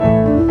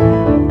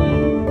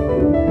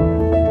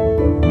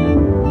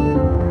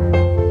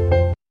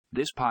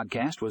This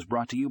podcast was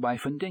brought to you by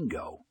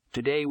Fundingo.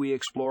 Today we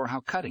explore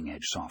how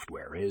cutting-edge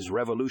software is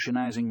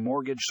revolutionizing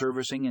mortgage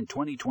servicing in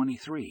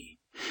 2023.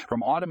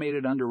 From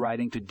automated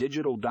underwriting to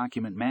digital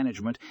document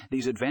management,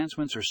 these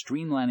advancements are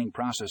streamlining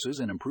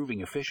processes and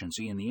improving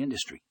efficiency in the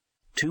industry.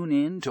 Tune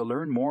in to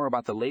learn more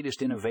about the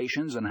latest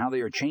innovations and how they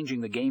are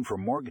changing the game for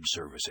mortgage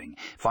servicing.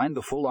 Find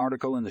the full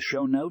article in the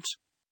show notes